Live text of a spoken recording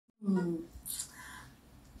Hmm.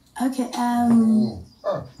 Okay. I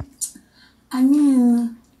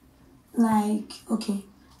mean, like, okay,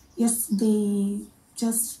 yesterday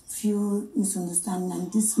just few misunderstanding,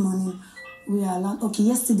 and this morning we are allowed. Okay,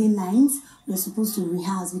 yesterday night we are supposed to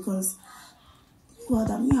rehearse because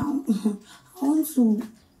God, I mean, I want to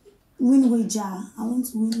win wager. I want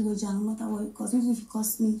to win wager no matter what. Because even if it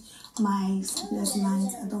costs me my sleepless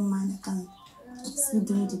nights, I don't mind. I can sleep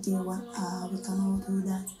during the day. We can all do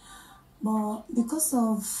that. But because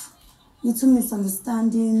of little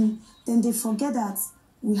misunderstanding, then they forget that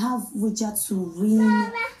we have wager to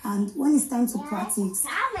win, and when it's time to practice,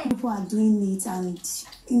 people are doing it, and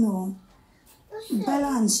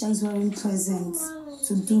Bella and Sheggz weren't present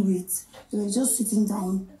to do it. They were just sitting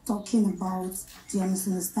down talking about their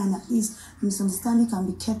misunderstanding. At least misunderstanding can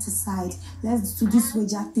be kept aside. Let's do this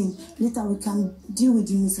wager thing. Later we can deal with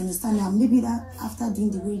the misunderstanding, and maybe that after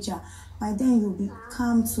doing the wager, by then you'll be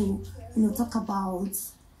calm to talk about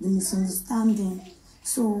the misunderstanding.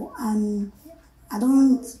 So, and I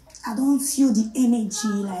don't feel the energy,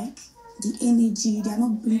 like the energy. They are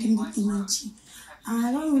not bringing the energy. And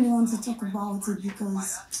I don't really want to talk about it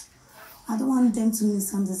because I don't want them to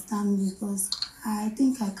misunderstand me, because I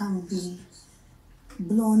think I can be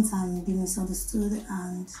blunt and be misunderstood.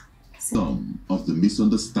 And some of the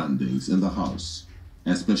misunderstandings in the house,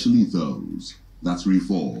 especially those that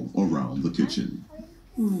revolve around the kitchen.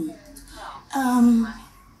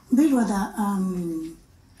 Big brother,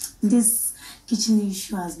 this kitchen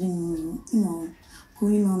issue has been,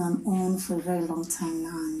 going on and on for a very long time now.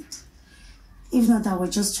 And if not that we're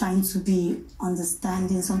just trying to be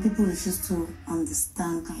understanding, some people refuse to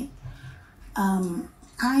understand. Like,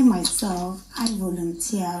 I myself, I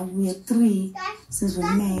volunteer. We are 3 since we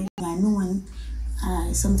met. I know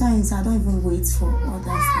when, sometimes I don't even wait for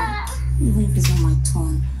others, like, even if it's on my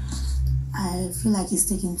turn. I feel like it's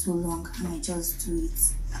taking too long and I just do it.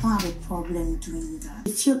 I don't have a problem doing that.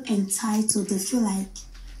 They feel entitled. They feel like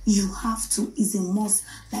you have to, is a must.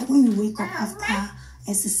 Like when you wake up after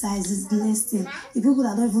exercises, listing, the people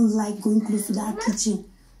that don't even like going close to that kitchen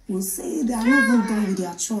will say they are not even done with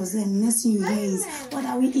their chores. Then next thing you hear is, what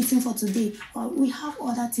are we eating for today? Or we have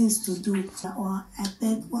other things to do. Or I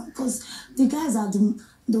beg, because the guys are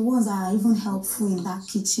the ones that are even helpful in that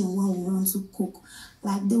kitchen when we want to cook.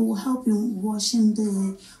 Like they will help you washing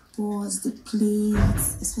the pots, the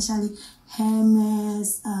plates, especially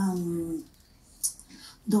Hermes,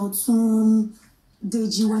 Dotun,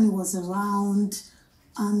 Deji when he was around,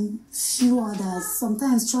 and few others.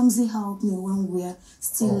 Sometimes Chomsy helped me when we're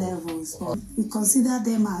still levels, but we consider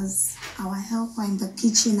them as our helper in the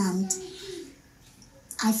kitchen, and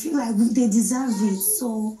I feel like they deserve it.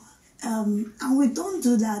 So, and we don't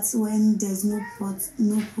do that when there's no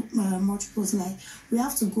much pot. Like we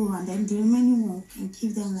have to go, and then the remaining one can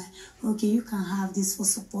give them, like, okay, you can have this for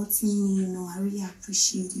supporting me. I really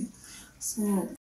appreciate you. So.